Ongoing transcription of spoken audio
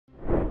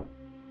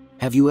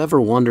Have you ever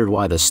wondered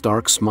why the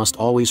Starks must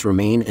always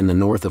remain in the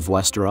north of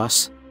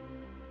Westeros?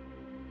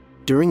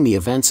 During the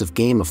events of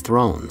Game of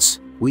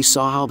Thrones, we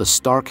saw how the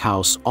Stark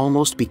house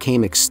almost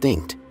became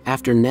extinct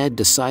after Ned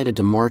decided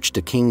to march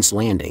to King's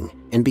Landing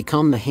and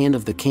become the Hand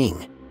of the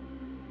King.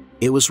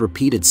 It was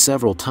repeated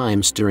several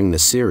times during the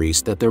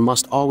series that there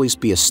must always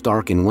be a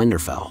Stark in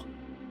Winterfell.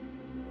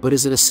 But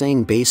is it a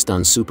saying based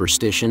on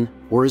superstition,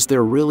 or is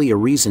there really a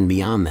reason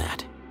beyond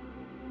that?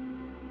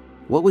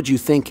 What would you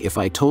think if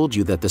I told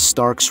you that the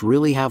Starks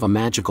really have a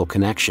magical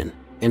connection,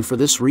 and for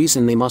this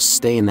reason they must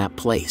stay in that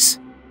place?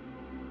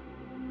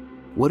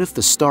 What if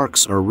the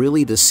Starks are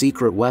really the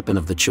secret weapon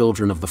of the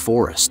Children of the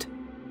Forest?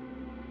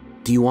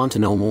 Do you want to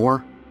know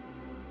more?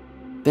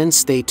 Then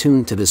stay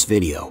tuned to this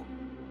video.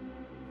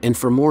 And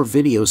for more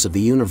videos of the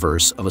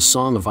universe of A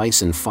Song of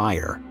Ice and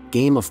Fire,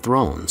 Game of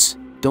Thrones,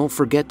 don't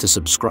forget to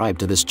subscribe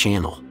to this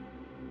channel.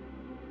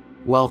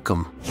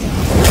 Welcome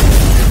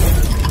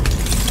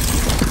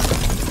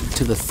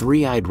to the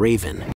Three-Eyed Raven.